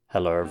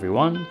Hello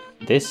everyone,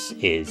 this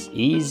is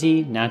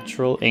Easy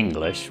Natural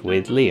English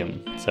with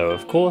Liam. So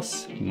of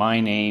course, my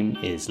name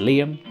is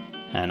Liam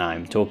and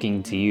I'm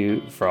talking to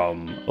you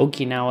from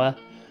Okinawa,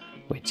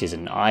 which is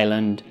an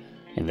island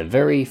in the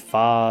very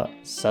far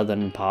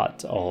southern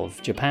part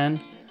of Japan,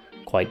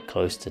 quite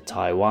close to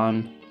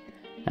Taiwan.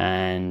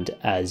 And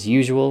as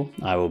usual,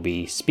 I will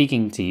be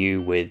speaking to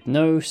you with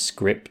no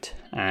script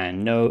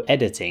and no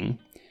editing,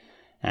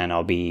 and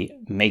I'll be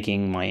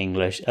making my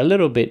English a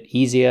little bit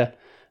easier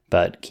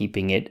but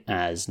keeping it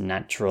as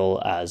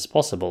natural as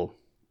possible.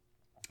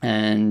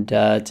 And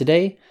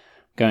today,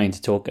 I'm going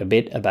to talk a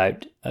bit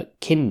about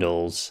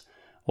Kindles,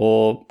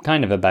 or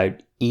kind of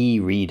about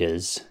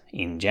e-readers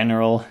in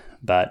general,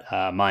 but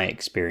my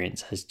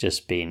experience has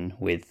just been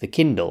with the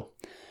Kindle.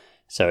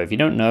 So if you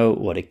don't know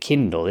what a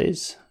Kindle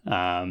is,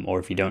 or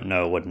if you don't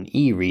know what an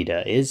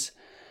e-reader is,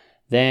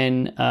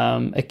 then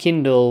a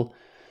Kindle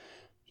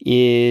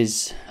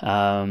is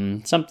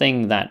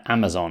something that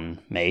Amazon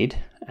made,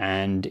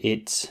 and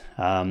it's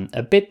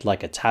a bit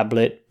like a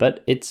tablet,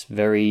 but it's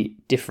very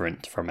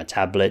different from a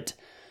tablet.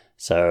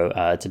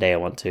 So today I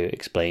want to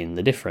explain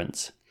the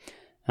difference.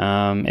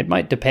 It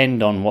might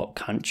depend on what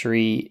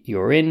country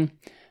you're in,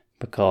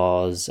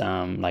 because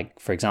like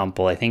for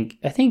example, I think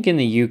in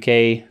the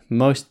UK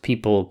most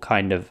people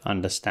kind of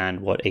understand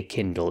what a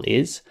Kindle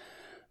is,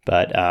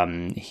 but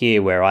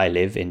here where I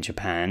live in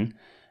Japan,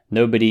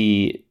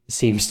 nobody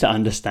seems to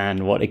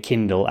understand what a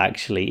Kindle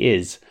actually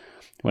is.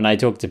 When I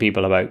talk to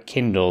people about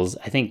Kindles,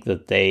 I think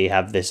that they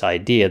have this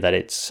idea that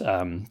it's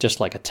just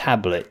like a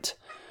tablet.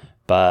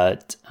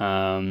 But,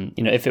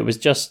 if it was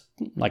just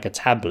like a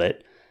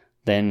tablet,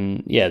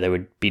 then, yeah, there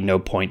would be no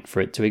point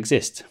for it to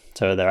exist.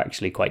 So they're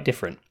actually quite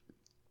different.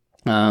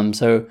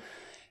 So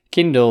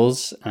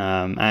Kindles,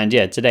 and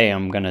yeah, today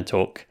I'm going to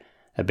talk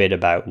a bit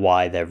about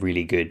why they're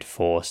really good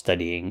for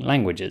studying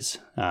languages.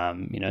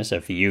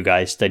 So for you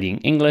guys studying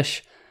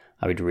English,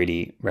 I would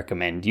really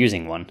recommend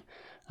using one.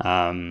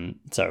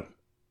 So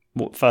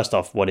first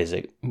off, what is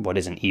it? What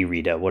is an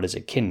e-reader? What is a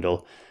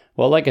Kindle?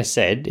 Well, like I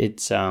said,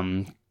 it's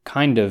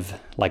kind of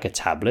like a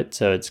tablet,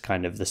 so it's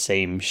kind of the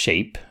same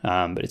shape,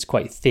 but it's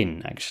quite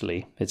thin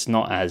actually. It's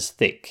not as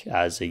thick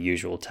as a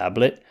usual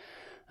tablet.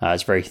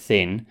 It's very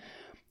thin.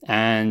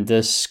 And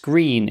the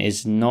screen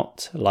is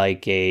not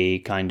like a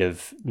kind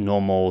of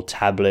normal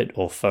tablet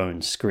or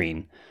phone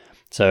screen.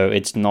 So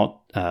it's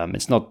not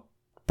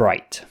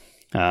bright.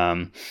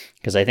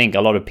 Because I think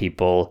a lot of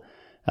people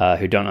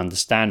who don't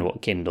understand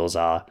what Kindles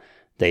are,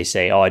 they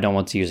say, I don't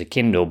want to use a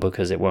Kindle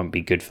because it won't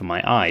be good for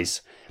my eyes.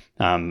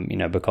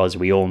 Because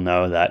we all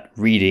know that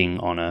reading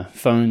on a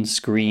phone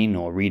screen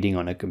or reading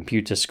on a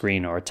computer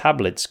screen or a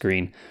tablet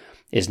screen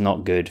is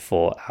not good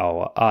for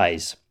our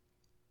eyes.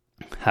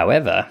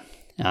 However,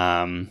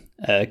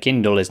 a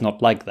Kindle is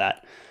not like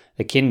that.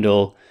 A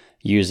Kindle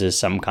uses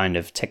some kind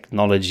of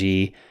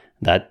technology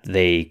that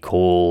they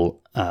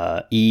call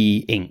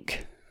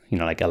e-ink,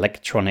 like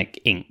electronic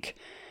ink.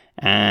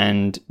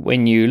 And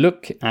when you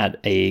look at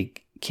a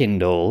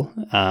Kindle,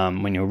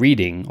 when you're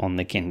reading on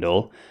the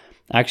Kindle,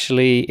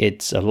 actually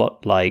it's a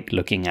lot like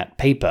looking at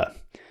paper.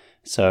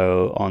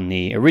 So on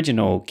the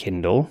original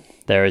Kindle,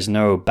 there is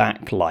no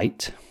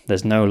backlight.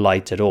 There's no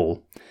light at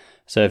all.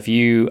 So if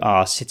you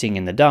are sitting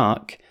in the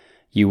dark,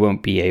 you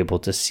won't be able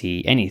to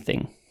see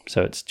anything.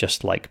 So it's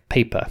just like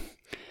paper.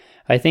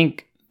 I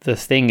think the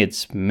thing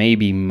it's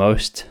maybe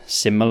most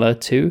similar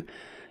to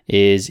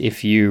is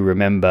if you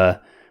remember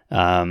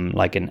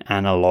like an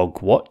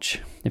analog watch.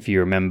 If you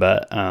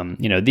remember,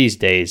 these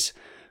days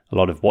a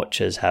lot of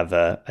watches have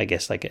like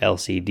an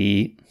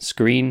LCD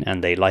screen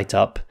and they light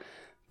up.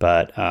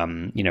 But,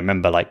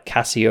 remember like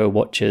Casio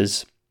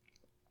watches,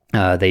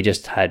 they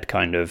just had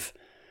kind of,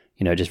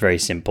 just very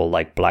simple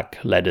like black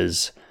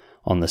letters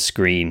on the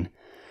screen.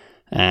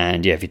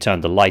 And yeah, if you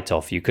turned the light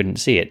off, you couldn't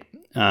see it.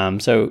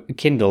 So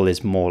Kindle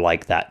is more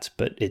like that,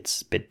 but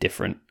it's a bit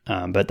different.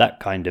 But that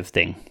kind of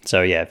thing.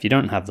 So yeah, if you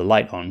don't have the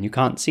light on, you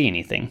can't see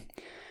anything.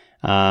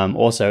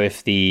 Also,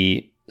 if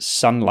the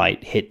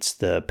sunlight hits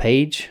the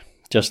page,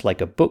 just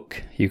like a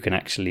book, you can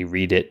actually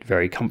read it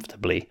very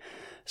comfortably.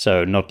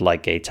 So not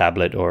like a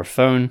tablet or a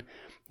phone.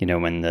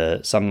 When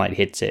the sunlight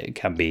hits it, it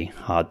can be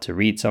hard to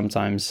read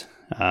sometimes.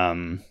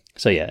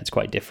 So yeah, it's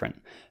quite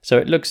different. So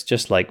it looks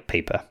just like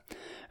paper.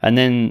 And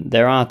then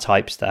there are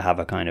types that have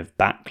a kind of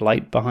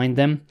backlight behind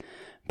them,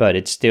 but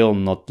it's still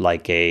not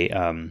like a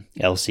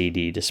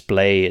LCD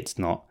display. It's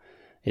not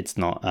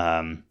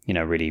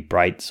really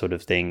bright sort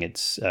of thing.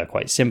 It's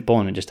quite simple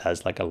and it just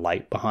has like a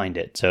light behind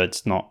it. So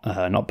it's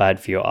not bad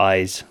for your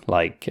eyes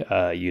like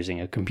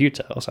using a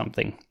computer or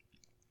something.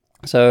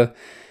 So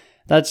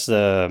that's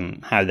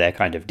how they're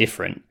kind of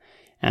different.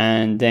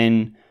 And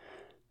then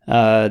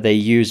they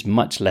use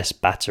much less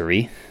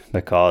battery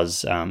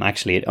because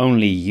actually it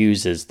only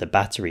uses the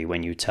battery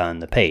when you turn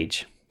the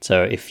page.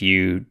 So if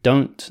you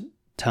don't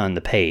turn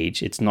the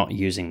page, it's not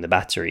using the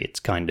battery. It's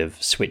kind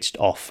of switched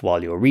off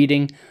while you're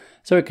reading.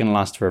 So it can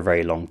last for a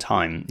very long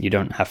time. You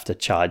don't have to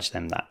charge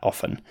them that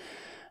often.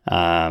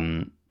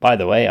 By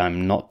the way,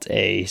 I'm not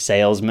a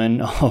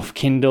salesman of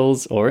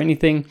Kindles or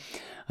anything.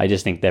 I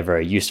just think they're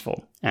very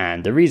useful.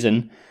 And the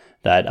reason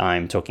that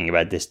I'm talking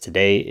about this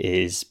today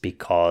is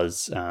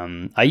because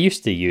I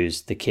used to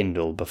use the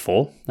Kindle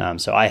before.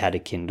 So I had a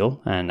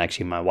Kindle, and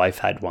actually my wife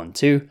had one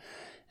too.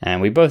 And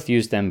we both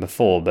used them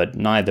before, but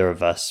neither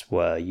of us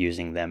were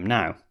using them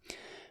now.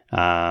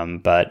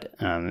 But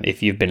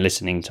if you've been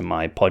listening to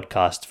my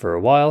podcast for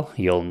a while,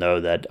 you'll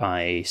know that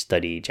I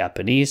study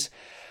Japanese,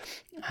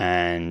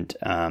 and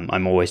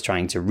I'm always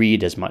trying to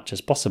read as much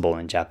as possible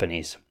in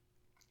Japanese.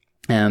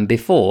 And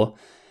before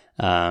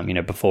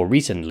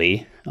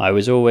recently, I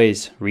was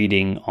always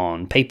reading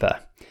on paper.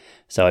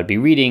 So I'd be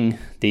reading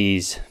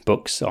these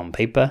books on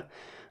paper.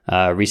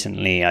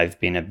 Recently, I've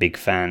been a big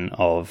fan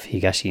of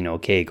Higashino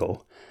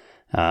Keigo,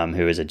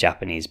 who is a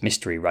Japanese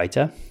mystery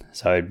writer.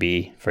 So I'd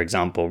be, for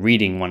example,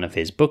 reading one of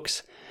his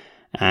books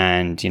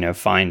and,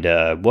 find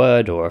a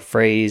word or a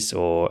phrase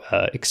or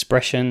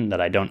expression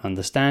that I don't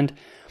understand.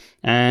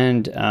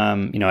 And,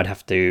 I'd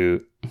have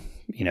to,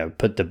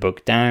 put the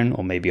book down,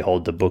 or maybe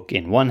hold the book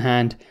in one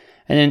hand,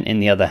 and then in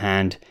the other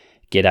hand,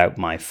 get out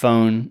my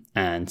phone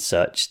and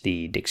search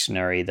the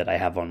dictionary that I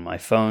have on my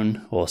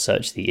phone, or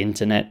search the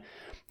internet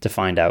to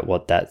find out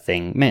what that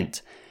thing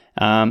meant.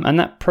 And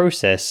that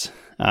process,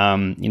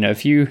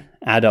 if you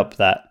add up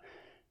that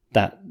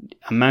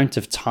amount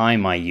of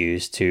time I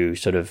use to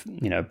sort of,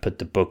 put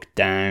the book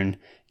down,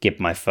 get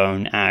my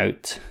phone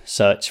out,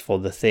 search for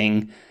the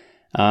thing,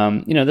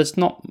 that's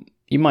not,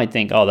 you might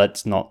think,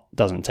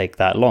 doesn't take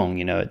that long.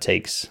 It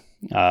takes,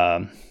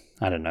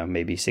 I don't know,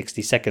 maybe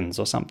 60 seconds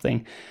or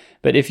something.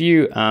 But if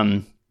you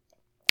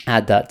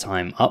add that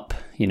time up,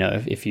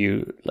 if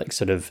you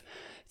sort of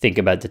think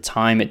about the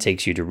time it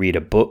takes you to read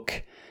a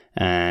book,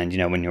 and,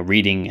 when you're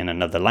reading in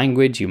another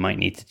language, you might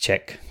need to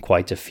check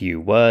quite a few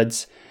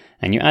words,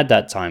 and you add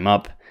that time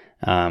up,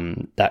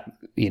 that,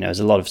 is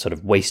a lot of sort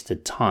of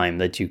wasted time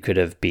that you could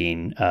have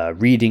been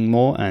reading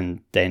more and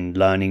then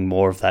learning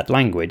more of that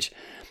language.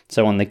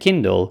 So on the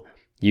Kindle,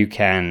 you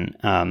can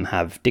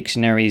have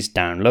dictionaries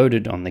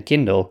downloaded on the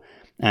Kindle,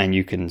 and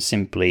you can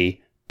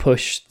simply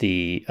push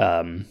the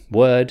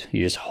word.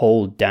 You just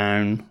hold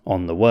down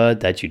on the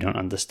word that you don't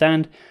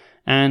understand,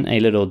 and a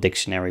little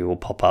dictionary will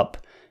pop up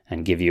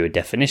and give you a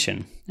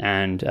definition.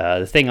 And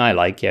the thing I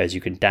like is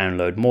you can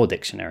download more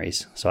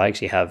dictionaries. So I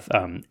actually have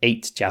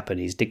 8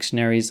 Japanese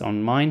dictionaries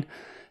on mine.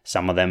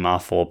 Some of them are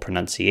for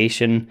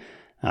pronunciation.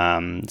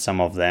 Some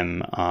of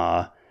them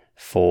are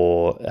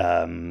for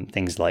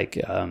things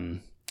like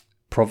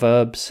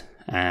proverbs,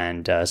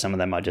 and some of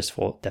them are just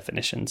for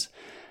definitions.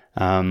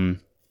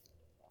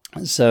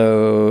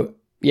 So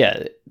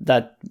yeah,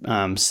 that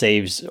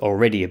saves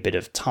already a bit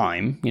of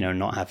time,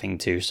 not having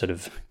to sort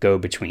of go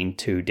between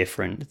 2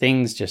 different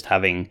things, just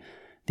having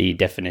the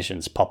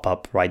definitions pop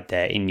up right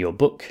there in your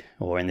book,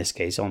 or in this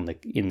case on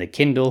the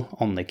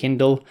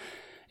Kindle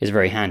is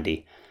very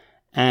handy.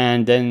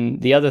 And then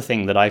the other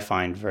thing that I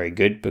find very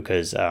good,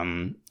 because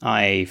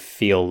I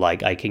feel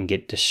like I can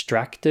get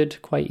distracted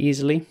quite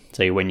easily.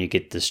 So when you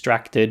get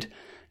distracted,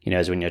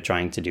 is when you're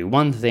trying to do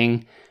one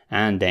thing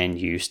and then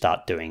you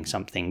start doing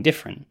something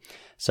different.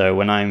 So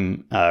when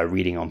I'm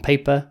reading on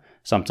paper,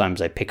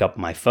 sometimes I pick up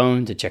my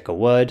phone to check a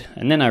word,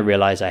 and then I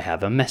realize I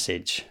have a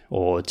message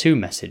or 2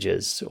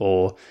 messages,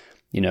 or,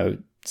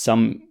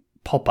 some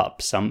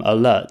pop-up, some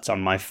alerts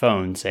on my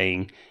phone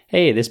saying,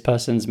 hey, this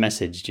person's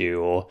messaged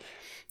you, or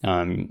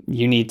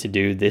you need to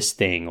do this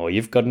thing, or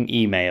you've got an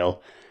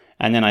email.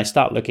 And then I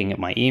start looking at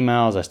my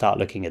emails, I start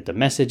looking at the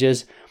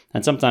messages,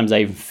 and sometimes I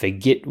even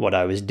forget what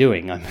I was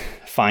doing. I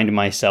find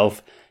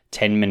myself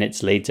 10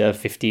 minutes later,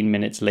 15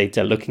 minutes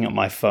later, looking at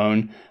my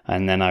phone,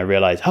 and then I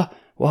realize,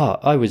 wow,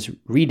 I was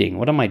reading.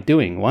 What am I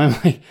doing? Why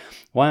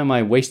am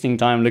I wasting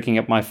time looking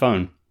at my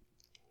phone?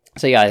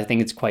 So yeah, I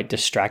think it's quite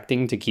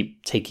distracting to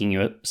keep taking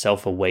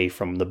yourself away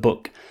from the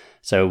book.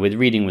 So with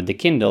reading with the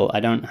Kindle, I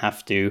don't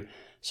have to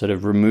sort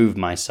of remove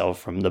myself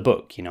from the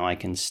book. I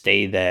can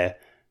stay there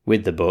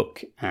with the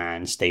book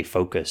and stay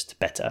focused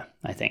better,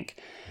 I think.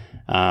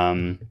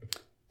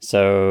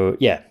 So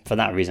yeah, for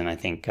that reason, I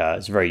think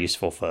it's very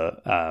useful for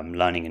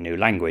learning a new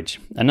language.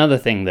 Another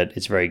thing that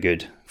is very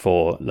good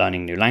for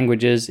learning new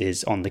languages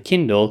is on the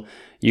Kindle,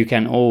 you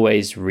can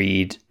always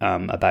read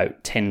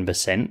about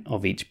 10%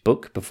 of each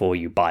book before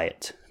you buy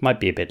it. Might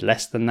be a bit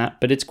less than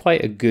that, but it's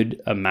quite a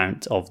good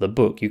amount of the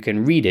book. You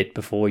can read it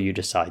before you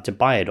decide to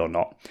buy it or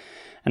not.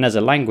 And as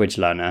a language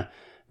learner,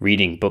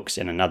 reading books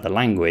in another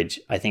language,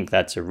 I think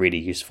that's a really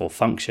useful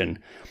function.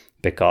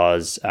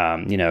 Because,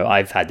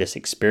 I've had this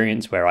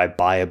experience where I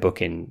buy a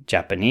book in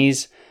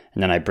Japanese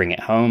and then I bring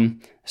it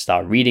home,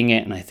 start reading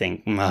it, and I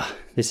think,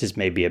 this is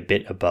maybe a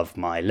bit above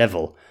my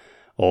level.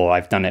 Or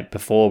I've done it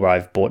before where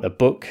I've bought a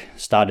book,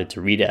 started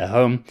to read it at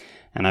home,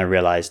 and I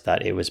realized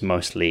that it was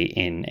mostly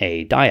in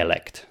a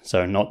dialect.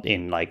 So not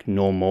in like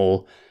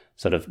normal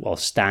sort of,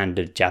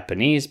 standard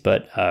Japanese,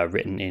 but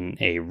written in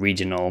a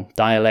regional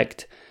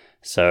dialect.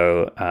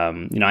 So,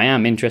 I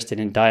am interested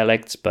in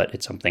dialects, but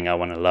it's something I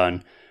want to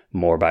learn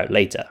more about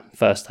later.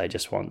 First, I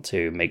just want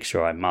to make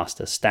sure I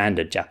master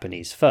standard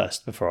Japanese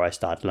first before I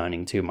start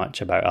learning too much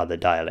about other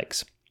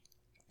dialects.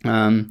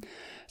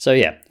 So So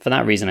yeah, for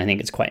that reason, I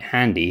think it's quite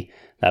handy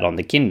that on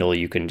the Kindle,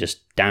 you can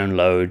just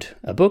download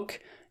a book.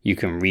 You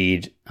can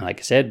read,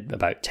 like I said,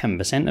 about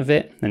 10% of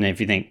it. And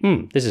if you think,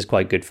 this is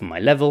quite good for my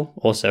level,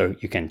 also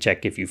you can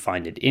check if you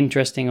find it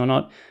interesting or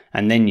not.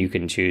 And then you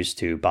can choose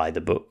to buy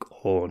the book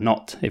or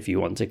not if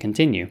you want to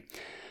continue.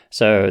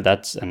 So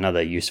that's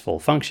another useful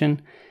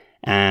function.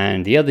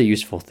 And the other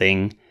useful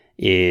thing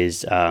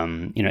is,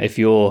 if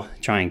you're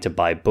trying to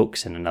buy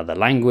books in another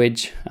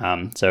language.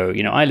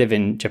 I live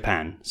in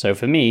Japan. So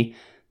for me,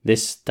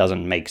 this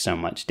doesn't make so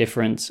much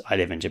difference. I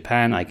live in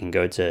Japan. I can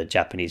go to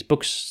Japanese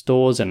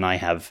bookstores and I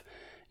have,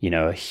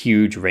 a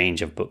huge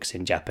range of books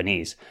in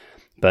Japanese.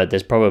 But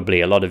there's probably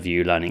a lot of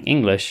you learning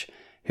English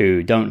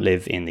who don't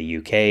live in the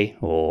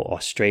UK or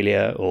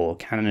Australia or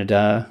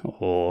Canada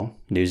or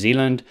New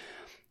Zealand.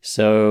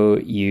 So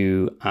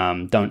you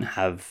don't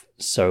have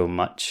so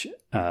much,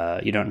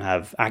 you don't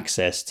have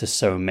access to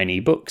so many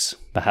books.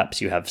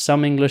 Perhaps you have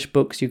some English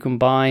books you can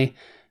buy,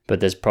 but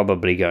there's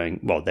probably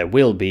there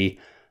will be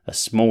a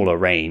smaller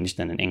range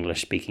than an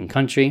English-speaking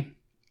country.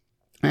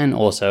 And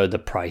also the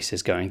price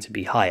is going to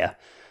be higher.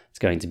 It's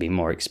going to be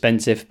more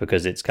expensive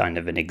because it's kind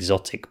of an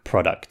exotic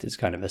product. It's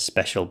kind of a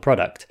special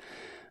product.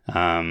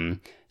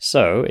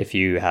 So if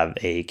you have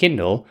a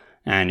Kindle,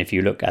 and if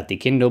you look at the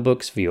Kindle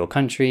books for your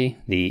country,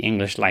 the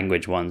English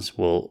language ones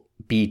will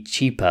be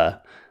cheaper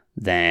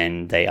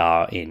than they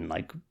are in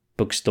like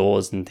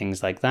bookstores and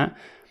things like that.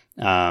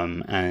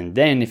 And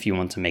then if you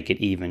want to make it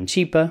even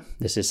cheaper,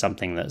 this is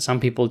something that some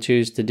people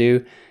choose to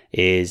do,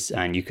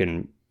 and you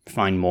can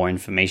find more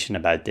information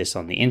about this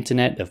on the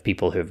internet of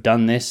people who have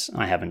done this.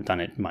 I haven't done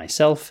it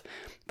myself,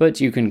 but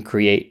you can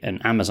create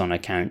an Amazon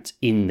account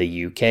in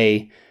the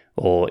UK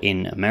or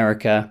in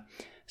America.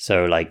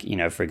 So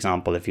for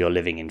example, if you're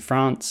living in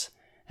France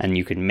and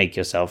you can make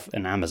yourself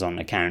an Amazon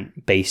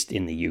account based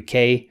in the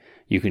UK,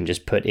 you can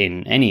just put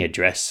in any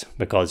address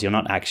because you're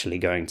not actually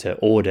going to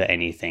order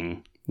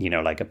anything,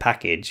 like a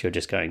package. You're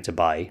just going to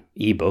buy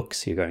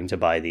ebooks. You're going to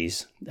buy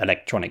these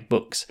electronic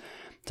books.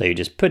 So you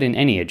just put in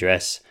any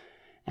address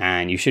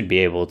and you should be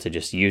able to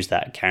just use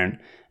that account.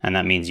 And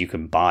that means you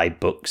can buy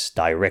books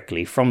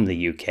directly from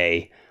the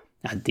UK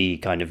at the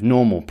kind of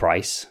normal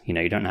price.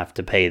 You don't have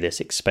to pay this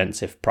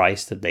expensive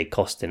price that they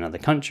cost in other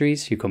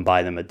countries. You can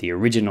buy them at the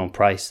original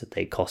price that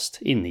they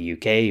cost in the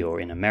UK or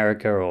in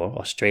America or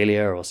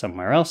Australia or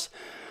somewhere else.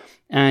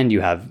 And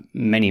you have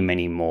many,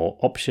 many more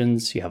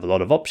options. You have a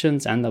lot of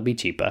options and they'll be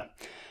cheaper.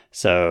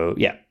 So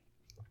yeah,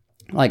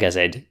 like I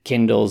said,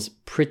 Kindle's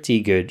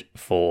pretty good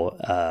for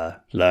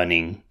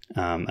learning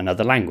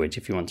another language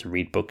if you want to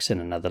read books in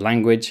another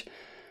language.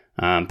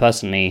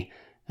 Personally,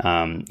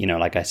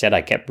 like I said,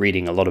 I kept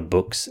reading a lot of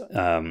books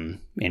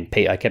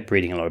I kept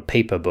reading a lot of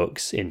paper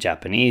books in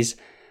Japanese,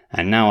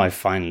 and now I've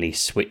finally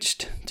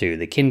switched to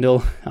the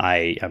Kindle.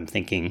 I am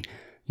thinking,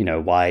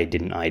 why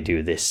didn't I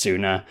do this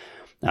sooner?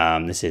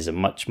 This is a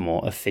much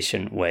more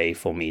efficient way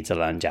for me to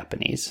learn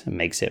Japanese. It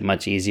makes it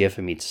much easier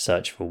for me to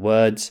search for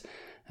words.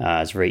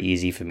 It's very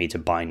easy for me to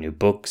buy new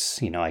books.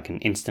 I can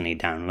instantly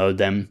download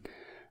them.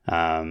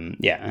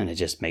 And it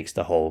just makes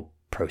the whole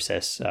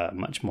process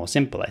much more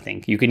simple, I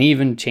think. You can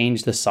even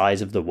change the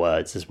size of the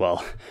words as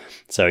well.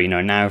 So,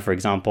 now, for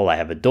example, I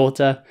have a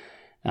daughter.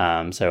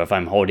 So if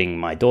I'm holding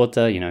my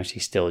daughter,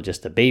 she's still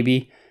just a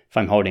baby. If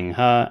I'm holding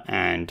her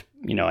and,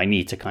 I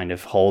need to kind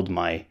of hold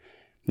my,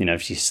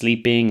 if she's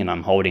sleeping and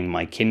I'm holding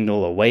my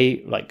Kindle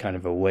away, like kind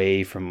of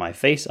away from my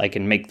face, I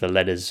can make the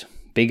letters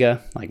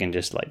bigger. I can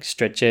just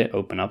stretch it,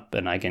 open up,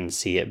 and I can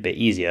see it a bit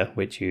easier,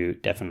 which you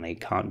definitely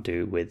can't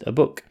do with a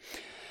book.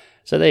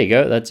 So there you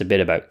go. That's a bit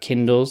about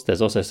Kindles.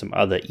 There's also some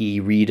other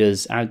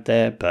e-readers out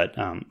there, but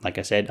like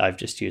I said, I've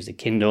just used a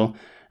Kindle,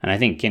 and I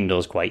think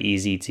Kindle's quite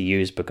easy to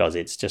use because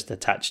it's just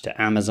attached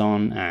to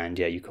Amazon, and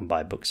you can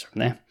buy books from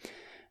there.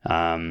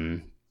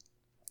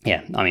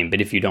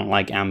 But if you don't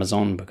like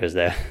Amazon because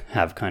they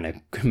have kind of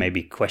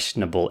maybe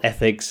questionable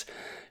ethics,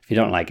 if you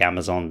don't like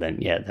Amazon, then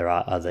there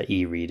are other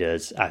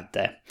e-readers out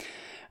there.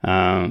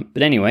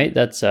 But anyway,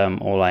 that's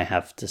all I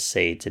have to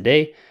say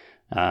today.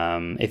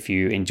 If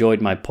you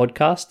enjoyed my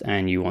podcast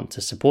and you want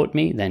to support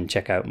me, then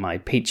check out my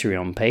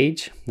Patreon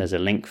page. There's a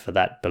link for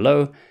that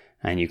below,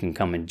 and you can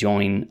come and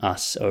join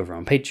us over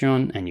on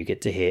Patreon, and you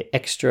get to hear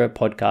extra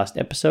podcast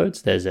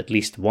episodes. There's at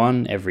least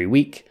one every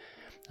week.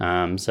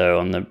 So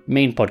on the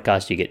main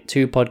podcast, you get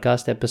 2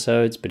 podcast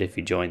episodes, but if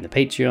you join the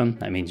Patreon,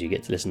 that means you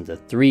get to listen to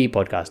 3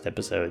 podcast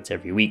episodes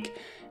every week,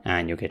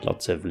 and you'll get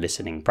lots of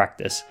listening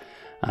practice.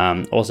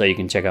 Also, you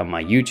can check out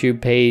my YouTube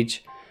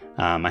page.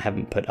 I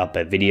haven't put up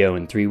a video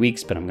in 3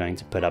 weeks, but I'm going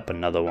to put up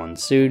another one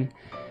soon.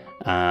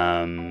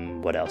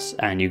 What else?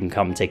 And you can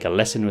come take a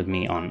lesson with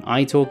me on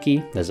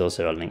italki. There's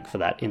also a link for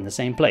that in the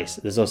same place.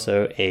 There's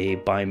also a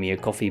buy me a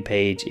coffee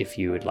page if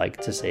you would like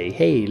to say,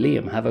 hey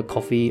Liam, have a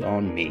coffee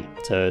on me.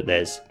 So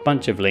there's a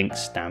bunch of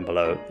links down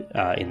below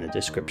in the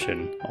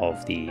description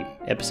of the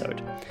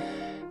episode.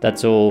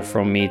 That's all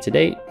from me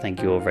today.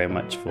 Thank you all very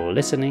much for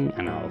listening,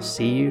 and I'll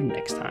see you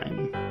next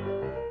time.